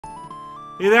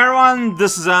Hey there everyone,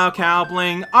 this is R-ACK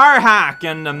playing R-ACK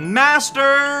and the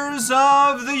Masters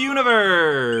of the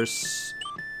Universe.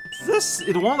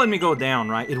 It won't let me go down,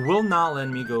 right? It will not let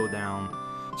me go down.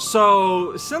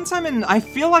 So, since I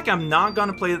feel like I'm not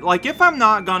gonna play, like if I'm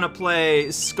not gonna play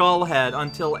Skullhead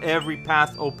until every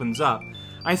path opens up,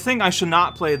 I think I should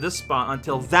not play this spot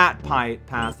until that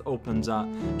path opens up.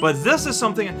 But this is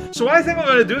something, so what I think I'm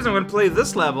gonna do is I'm gonna play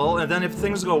this level, and then if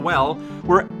things go well,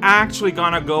 we're actually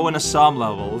gonna go in a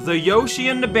sub-level. The Yoshi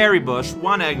and the Berry Bush,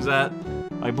 one exit,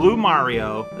 by Blue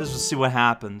Mario. Let's just see what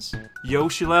happens.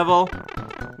 Yoshi level,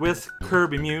 with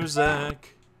Kirby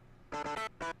music.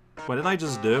 What did I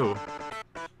just do?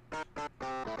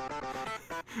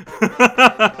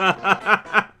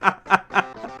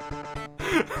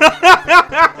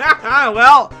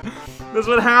 Well, this is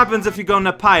what happens if you go in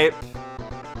a pipe.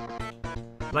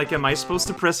 Like, am I supposed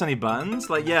to press any buttons?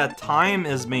 Like, yeah, time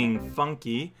is being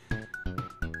funky.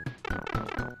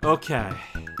 Okay,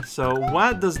 so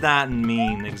what does that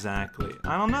mean exactly?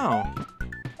 I don't know.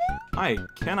 I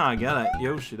cannot get it,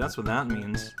 Yoshi, that's what that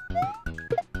means.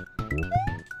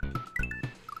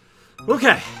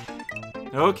 Okay.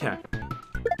 Okay.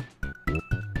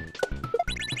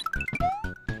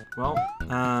 Well,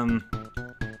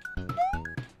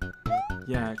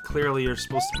 yeah, clearly you're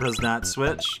supposed to press that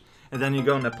switch, and then you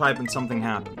go in the pipe and something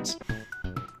happens.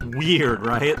 Weird,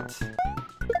 right?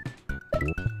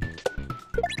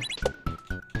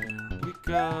 There we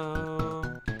go.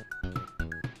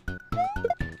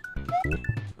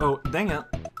 Oh, dang it.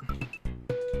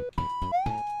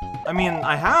 I mean,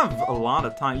 I have a lot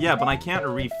of time. Yeah, but I can't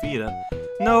refeed it.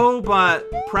 No, but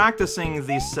practicing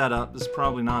these setups is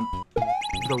probably not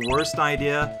the worst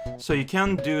idea, so you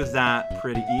can do that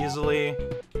pretty easily.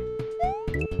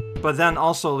 But then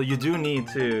also, you do need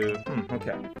to...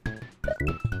 okay.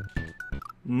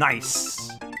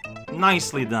 Nice.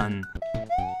 Nicely done.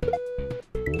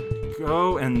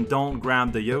 Go and don't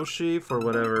grab the Yoshi for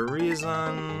whatever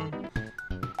reason.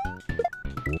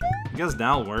 I guess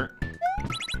that'll work.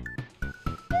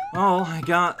 Oh, I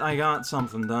got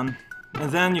something done. And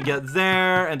then you get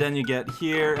there, and then you get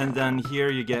here, and then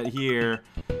here you get here.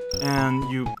 And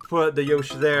you put the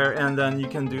Yoshi there, and then you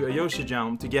can do a Yoshi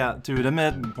jump to get to the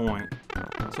midpoint.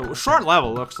 So a short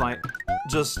level looks like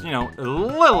just, you know, a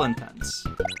little intense.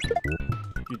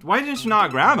 Why didn't you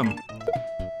not grab him?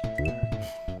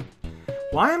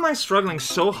 Why am I struggling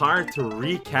so hard to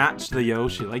recatch the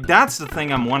Yoshi? Like, that's the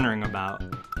thing I'm wondering about.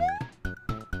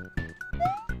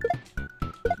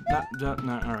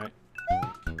 No, alright.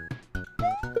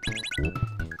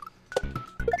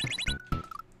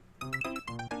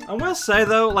 I will say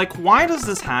though, like, why does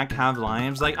this hack have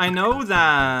lives? Like, I know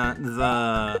that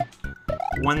the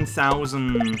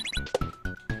 1,000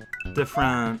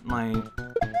 different, like,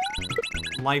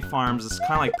 life farms is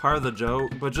kind of like part of the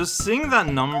joke, but just seeing that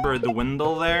number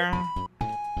dwindle there,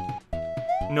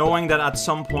 knowing that at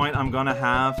some point I'm gonna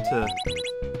have to...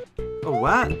 Oh,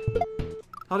 what?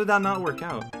 How did that not work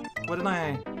out? What did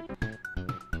I...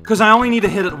 Because I only need to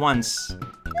hit it once.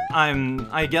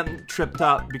 I get tripped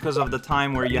up because of the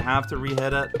time where you have to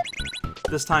re-hit it.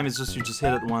 This time it's just you just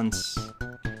hit it once.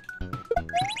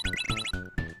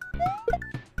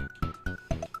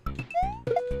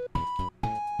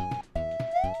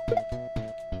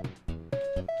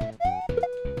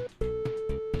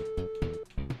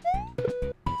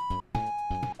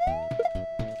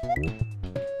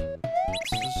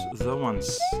 Just the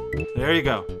once. There you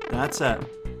go. That's it.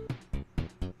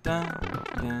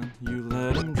 Then you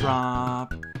let him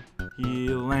drop. He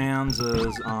lands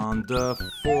us on the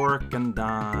fork and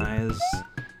dies.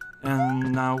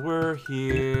 And now we're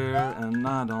here, and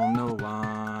I don't know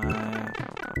why.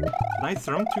 Did I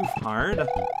throw him too hard?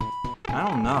 I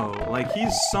don't know. Like,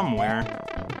 he's somewhere.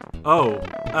 Oh,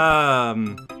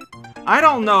 I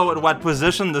don't know at what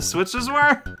position the switches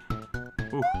were.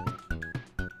 Ooh.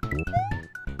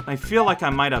 I feel like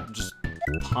I might have just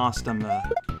tossed him a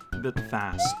bit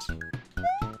fast.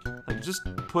 Like, just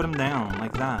put him down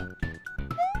like that.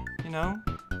 You know?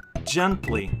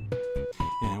 Gently.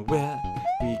 And where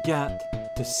we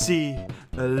get to see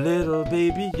a little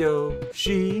baby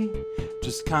Yoshi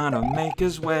just kind of make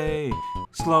his way,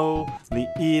 slowly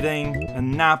eating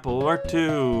an apple or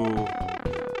two.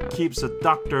 Keeps the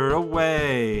doctor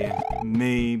away,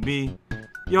 maybe.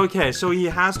 Okay, so he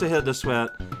has to hit the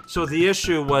switch. So the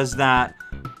issue was that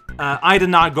I did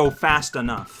not go fast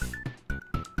enough.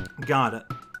 Got it.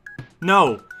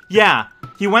 No. Yeah.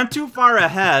 He went too far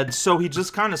ahead, so he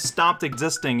just kind of stopped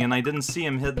existing, and I didn't see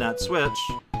him hit that switch.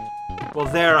 Well,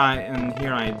 here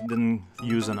I didn't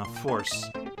use enough force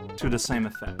to the same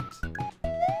effect.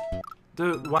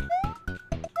 Dude, what?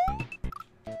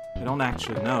 I don't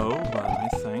actually know, but I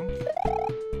think.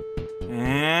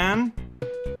 And...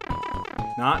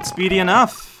 not speedy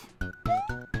enough.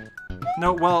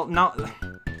 No, well, no...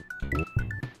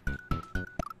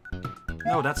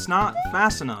 no, that's not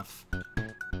fast enough.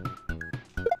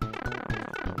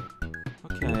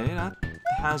 Okay, that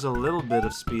has a little bit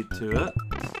of speed to it.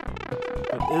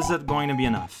 But is it going to be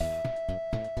enough?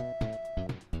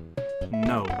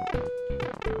 No.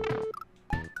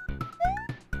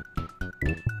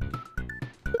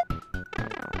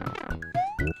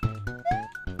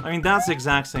 I mean, that's the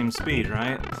exact same speed,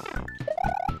 right?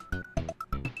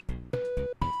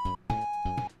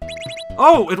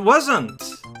 Oh, it wasn't!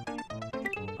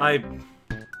 I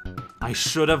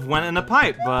should have went in a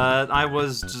pipe, but I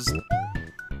was just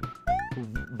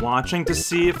watching to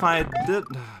see if I did.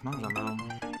 I don't know.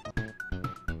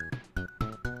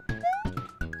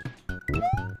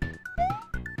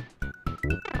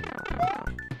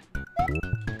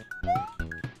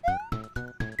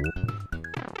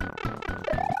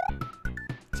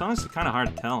 It's honestly kind of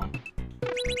hard to tell.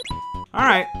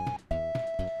 Alright.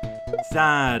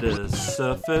 That is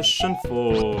sufficient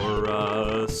for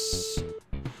us.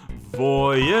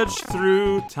 Voyage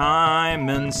through time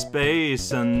and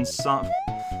space and some...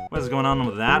 what is going on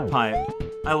with that pipe?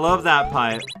 I love that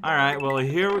pipe. Alright, well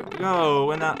here we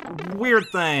go. And that weird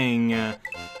thing.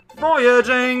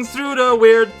 Voyaging through the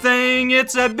weird thing.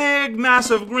 It's a big,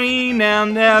 massive green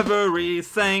and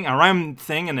everything. A rhyme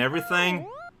thing and everything.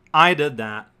 I did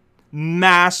that.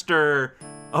 Master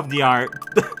of the art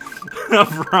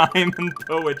of rhyme and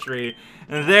poetry.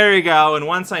 And there you go, and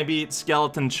once I beat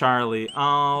Skeleton Charlie,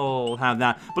 I'll have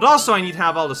that. But also I need to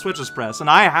have all the switches pressed, and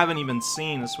I haven't even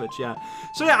seen a switch yet.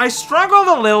 So yeah, I struggled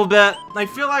a little bit. I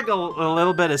feel like a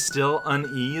little bit is still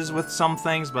unease with some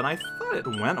things, but I thought it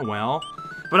went well.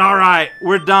 But alright,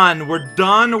 we're done. We're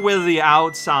done with the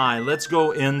outside. Let's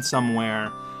go in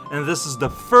somewhere. And this is the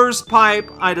first pipe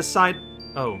I decide...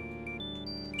 oh.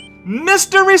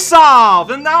 Mystery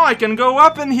solved! And now I can go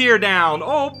up and here down.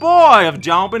 Oh boy, of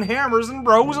jumping hammers and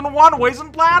bros and one-ways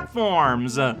and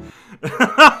platforms. Oh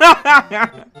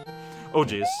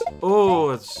jeez.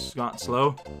 Oh, it's got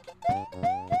slow.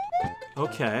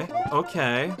 Okay,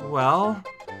 okay, well,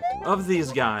 of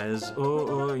these guys,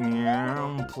 yeah,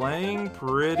 I'm playing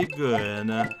pretty good.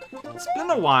 It's been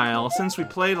a while since we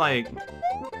played, like,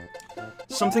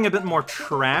 something a bit more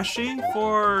trashy,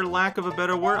 for lack of a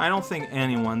better word. I don't think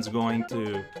anyone's going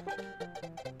to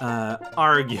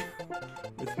argue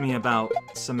with me about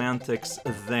semantics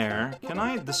there. Can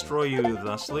I destroy you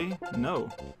thusly? No,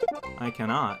 I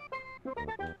cannot.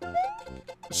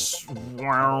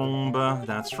 Swamp.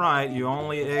 That's right, you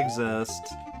only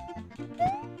exist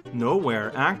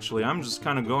nowhere. Actually, I'm just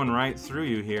kind of going right through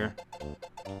you here.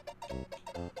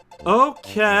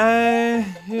 Okay,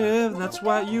 if that's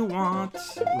what you want.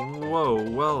 Whoa,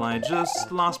 well, I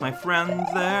just lost my friend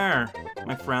there.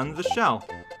 My friend, the shell.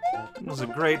 He was a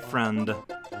great friend.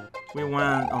 We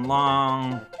went on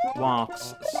long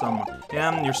walks somewhere.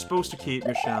 And you're supposed to keep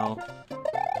your shell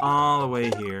all the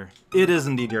way here. It is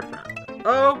indeed your friend.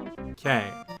 Okay.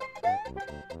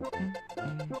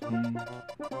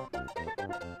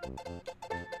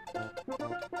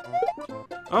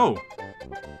 Oh,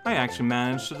 I actually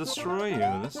managed to destroy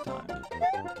you this time.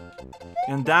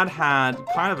 And that had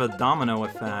kind of a domino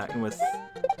effect with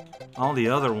all the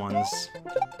other ones.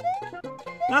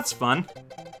 That's fun.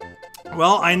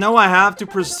 Well, I know I have to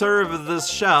preserve this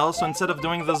shell, so instead of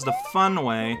doing this the fun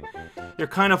way, you're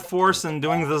kind of forced in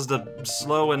doing this the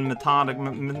slow and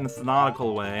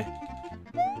methodical way.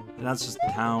 That's just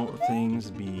how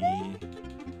things be.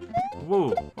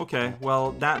 Whoa, okay,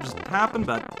 well, that just happened,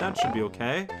 but that should be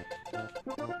okay.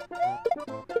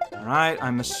 Alright,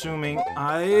 I'm assuming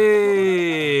I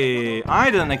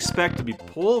didn't expect to be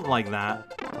pulled like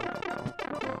that.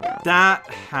 That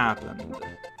happened.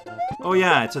 Oh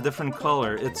yeah, it's a different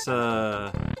color. It's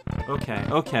okay,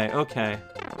 okay, okay.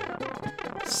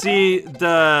 See,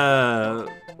 the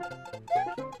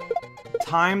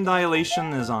time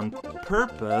dilation is on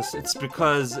purpose. It's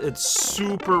because it's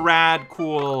super rad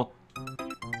cool.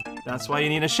 That's why you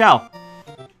need a shell.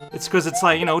 It's because it's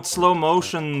like, you know, it's slow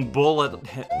motion bullet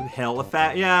hell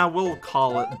effect. Yeah, we'll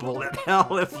call it bullet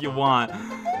hell if you want.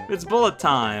 It's bullet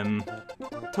time.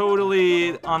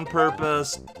 Totally on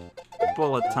purpose.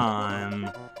 Bullet time.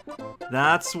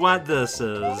 That's what this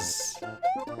is.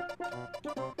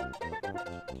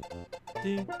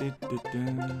 You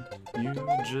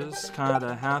just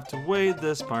kinda have to wait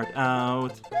this part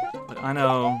out. I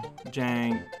know,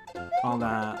 jank, all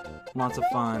that, lots of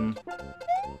fun.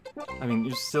 I mean,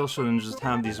 you still shouldn't just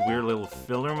have these weird little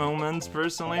filler moments,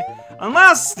 personally.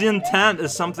 Unless the intent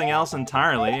is something else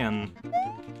entirely, and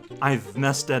I've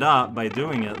messed it up by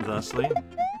doing it thusly.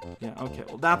 Yeah, okay,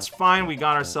 well that's fine, we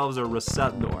got ourselves a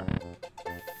reset door.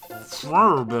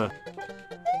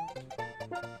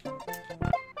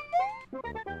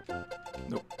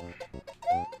 Nope.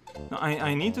 No,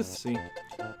 I need to see.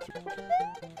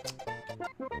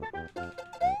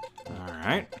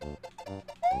 Alright.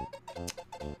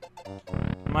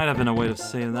 Might have been a way to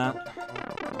save that.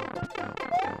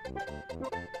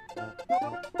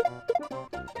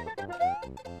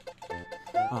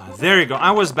 Oh, there you go.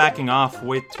 I was backing off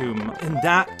way too much. And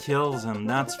that kills him.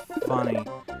 That's funny.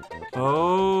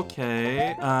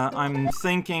 Okay. I'm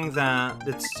thinking that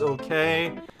it's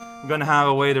okay. I'm gonna have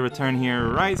a way to return here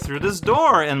right through this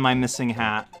door in my missing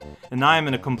hat. And now I'm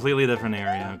in a completely different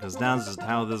area, because that's just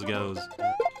how this goes.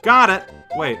 Got it!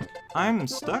 Wait, I'm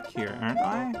stuck here, aren't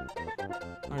I?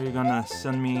 Are you gonna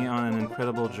send me on an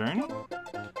incredible journey?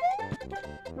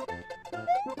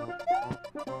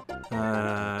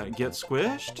 Get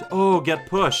squished? Oh, get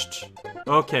pushed.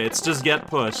 Okay, it's just get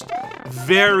pushed.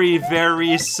 Very,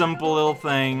 very simple little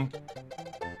thing.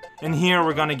 And here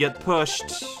we're gonna get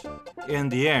pushed in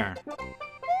the air.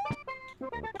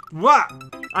 What?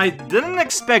 I didn't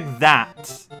expect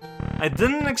that. I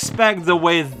didn't expect the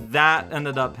way that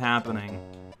ended up happening.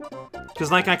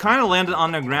 Because, like, I kind of landed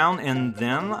on the ground and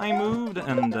then I moved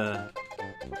and,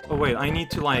 oh, wait, I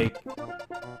need to, like,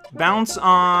 bounce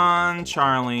on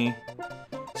Charlie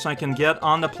so I can get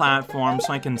on the platform,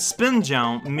 so I can spin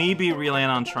jump, maybe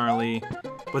re-land on Charlie,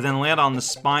 but then land on the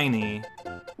Spiny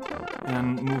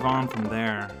and move on from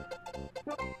there.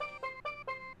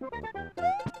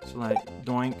 So, like,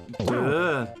 doink,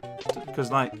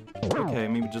 because, like, okay,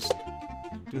 maybe just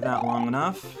do that long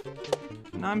enough,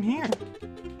 and I'm here.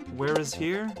 Where is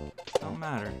here? Don't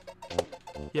matter.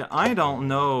 Yeah, I don't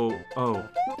know. Oh,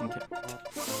 okay.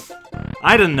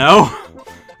 I didn't know.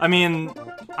 I mean,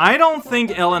 I don't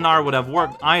think LNR would have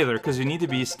worked either, because you need to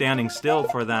be standing still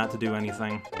for that to do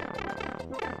anything.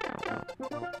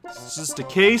 It's just a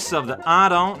case of the I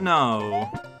don't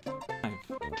know.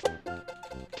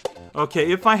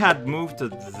 Okay, if I had moved to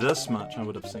this much, I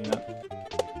would have seen it.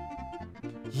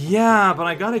 Yeah, but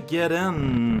I gotta get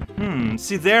in.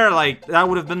 See there, like, that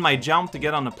would have been my jump to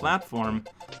get on the platform.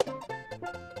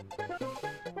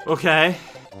 Okay.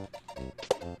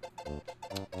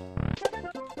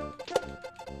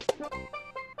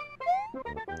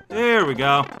 There we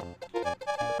go.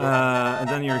 And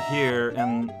then you're here,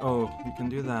 and oh, you can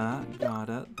do that. Got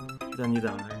it. Then you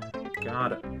die.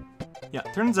 Got it. Yeah,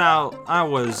 turns out I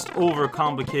was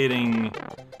overcomplicating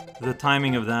the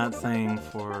timing of that thing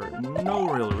for no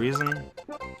real reason.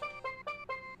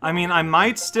 I mean, I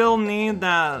might still need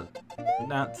that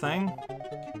thing,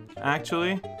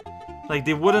 actually. Like,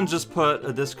 they wouldn't just put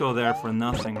a disco there for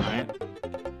nothing, right?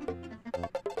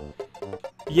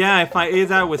 Yeah, if I ate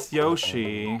that with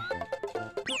Yoshi...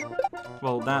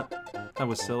 Well, that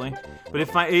was silly. But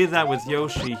if I ate that with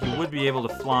Yoshi, he would be able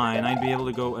to fly, and I'd be able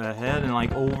to go ahead and,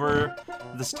 like, over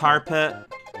this tar pit.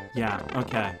 Yeah,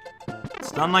 okay.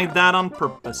 It's done like that on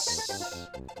purpose.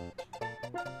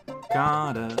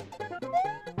 Got it.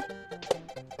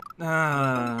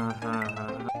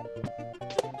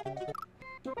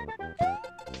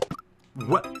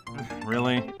 What?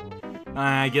 Really?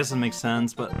 I guess it makes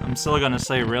sense, but I'm still gonna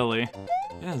say really.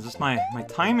 Yeah, it's just my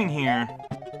timing here.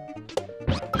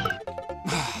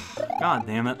 God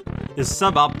damn it. Is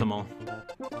suboptimal.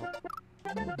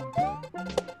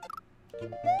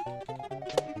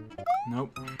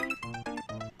 Nope.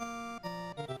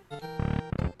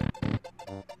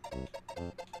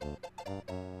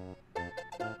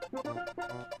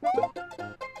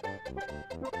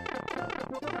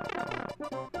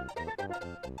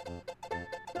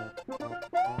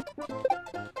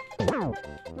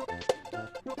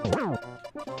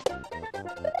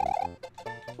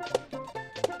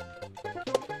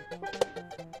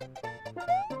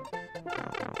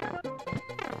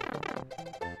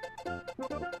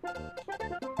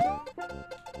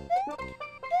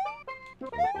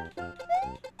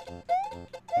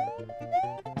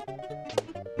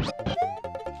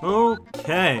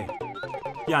 Okay.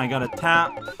 Yeah, I got a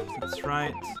tap. That's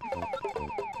right.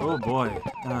 Oh boy.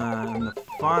 And the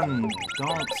fun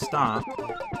don't stop.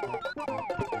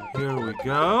 Here we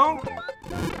go.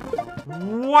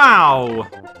 Wow!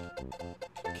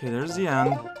 Okay, there's the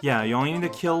end. Yeah, you only need to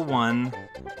kill one,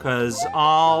 because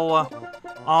all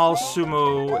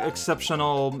sumo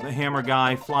exceptional hammer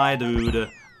guy fly dude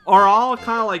are all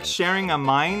kind of like sharing a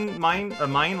mind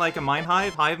like a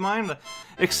hive mind,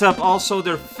 except also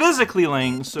they're physically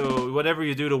linked, so whatever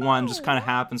you do to one just kind of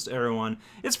happens to everyone.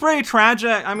 It's pretty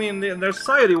tragic. I mean, their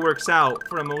society works out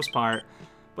for the most part,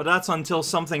 but that's until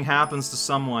something happens to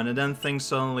someone, and then things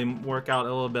suddenly work out a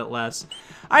little bit less.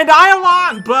 I die a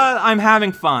lot, but I'm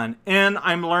having fun, and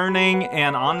I'm learning,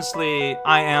 and honestly,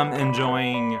 I am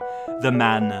enjoying the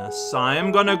madness. So I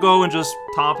am gonna go and just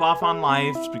top off on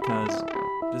lives, because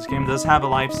this game does have a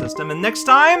life system, and next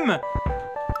time...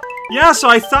 Yeah, so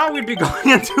I thought we'd be going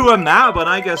into a map, but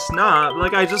I guess not.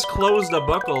 Like, I just closed a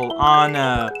buckle on,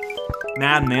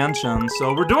 Mad Mansion,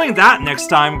 so we're doing that next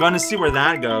time. Gonna see where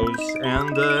that goes,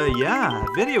 and, yeah,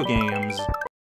 video games.